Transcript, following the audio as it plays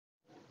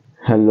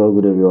Hello,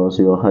 good everyone.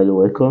 So you're highly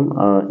welcome.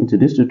 Into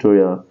this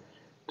tutorial,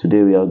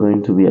 today we are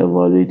going to be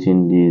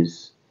evaluating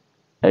this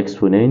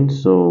exponent.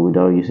 So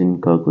without using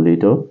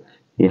calculator,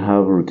 we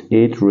have root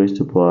 8 raised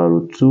to power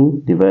root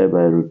 2 divided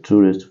by root 2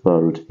 raised to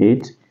power root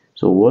 8.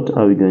 So what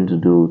are we going to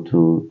do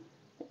to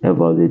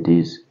evaluate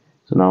this?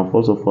 So now,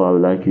 first of all, I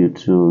would like you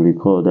to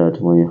recall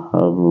that when you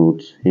have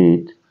root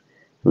 8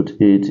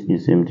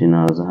 is same thing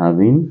as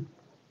having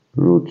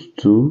root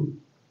 2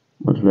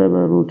 multiplied by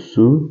root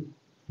 2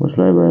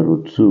 multiplied by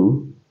root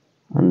 2,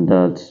 and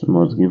that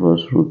must give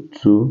us root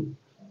 2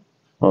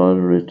 all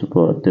raised to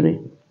power 3.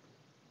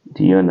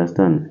 Do you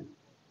understand?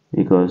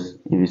 Because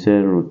if you say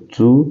root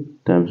 2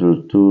 times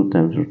root 2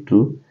 times root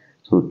 2,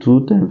 so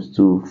 2 times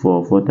 2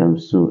 4, 4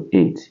 times 2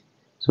 8.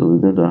 So we're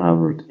going to have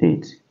root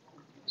 8.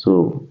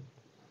 So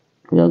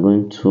we are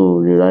going to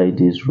rewrite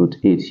this root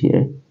 8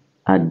 here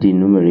at the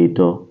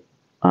numerator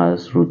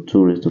as root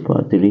 2 raised to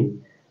power 3.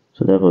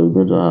 So therefore we're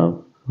going to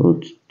have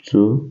root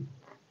 2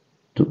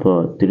 to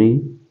power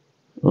 3.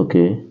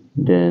 Okay,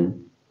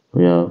 then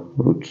we have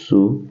root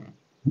 2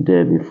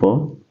 there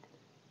before,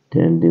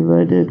 then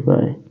divided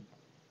by,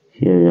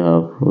 here you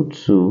have root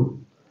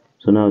 2.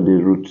 So now the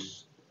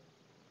roots,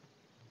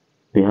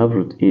 we have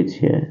root 8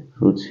 here.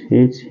 Root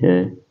 8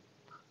 here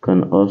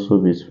can also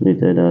be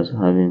split as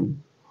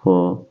having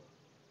 4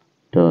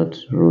 dot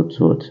root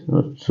what?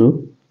 Root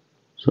 2.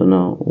 So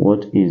now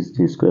what is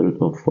the square root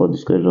of 4? The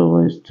square root of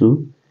 1 is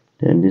 2.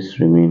 Then this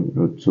remains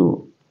root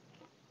 2,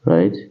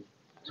 right?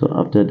 So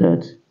after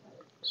that,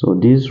 so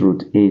this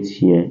root 8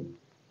 here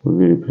will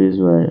be replaced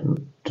by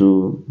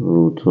 2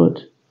 root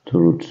what? 2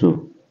 root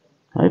 2.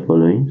 Are you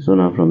following? So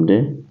now from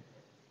there,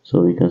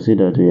 so we can see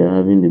that we are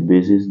having the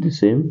basis the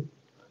same.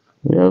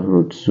 We have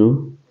root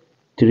 2,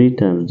 3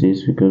 times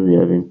this because we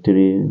are having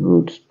 3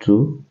 root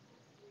 2,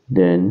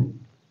 then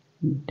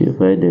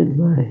divided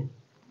by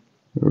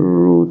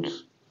root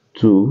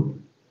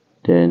 2,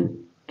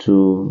 then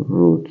 2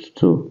 root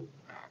 2.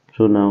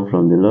 So now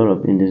from the law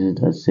of indices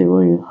that say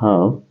when you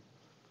have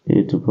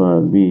a to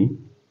power b,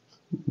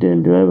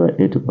 then divided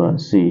by a to power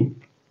c,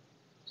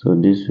 so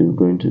this is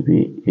going to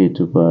be a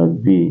to power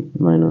b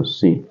minus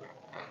c.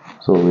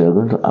 So we are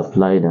going to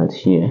apply that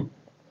here.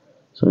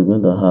 So we're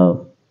going to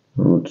have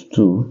root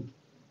 2.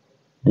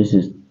 This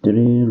is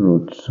 3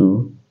 root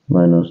 2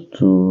 minus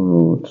 2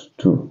 root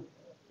 2.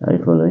 Are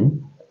you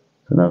following?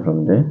 So now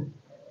from there,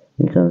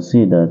 we can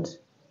see that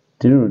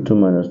 3 root 2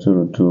 minus 2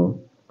 root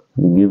 2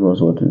 will give us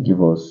what will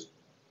give us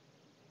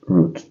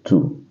root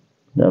 2.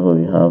 Therefore,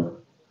 we have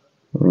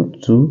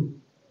root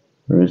 2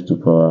 raised to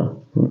power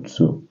root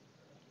 2.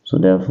 So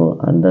therefore,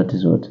 and that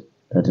is what?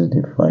 That is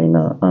the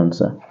final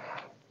answer.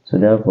 So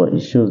therefore, it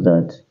shows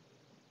that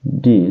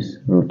this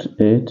root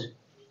 8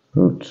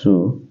 root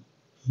 2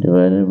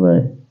 divided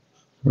by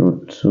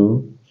root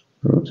 2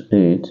 root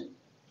 8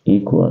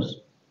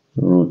 equals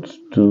root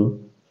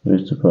 2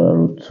 raised to power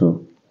root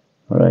 2.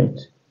 Alright,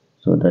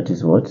 so that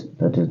is what?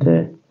 That is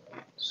the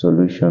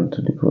solution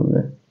to the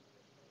problem.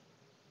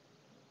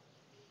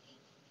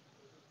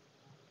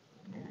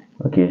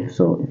 Okay,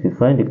 so if you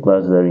find the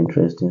class very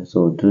interesting,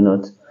 so do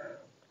not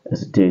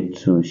hesitate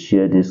to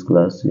share this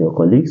class to your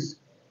colleagues.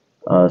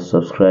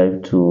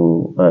 Subscribe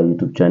to our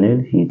YouTube channel,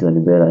 hit on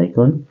the bell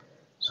icon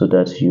so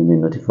that you'll be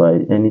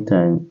notified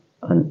anytime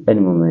and any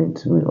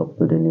moment we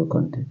upload a new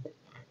content.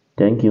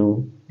 Thank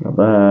you. Bye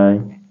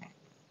bye.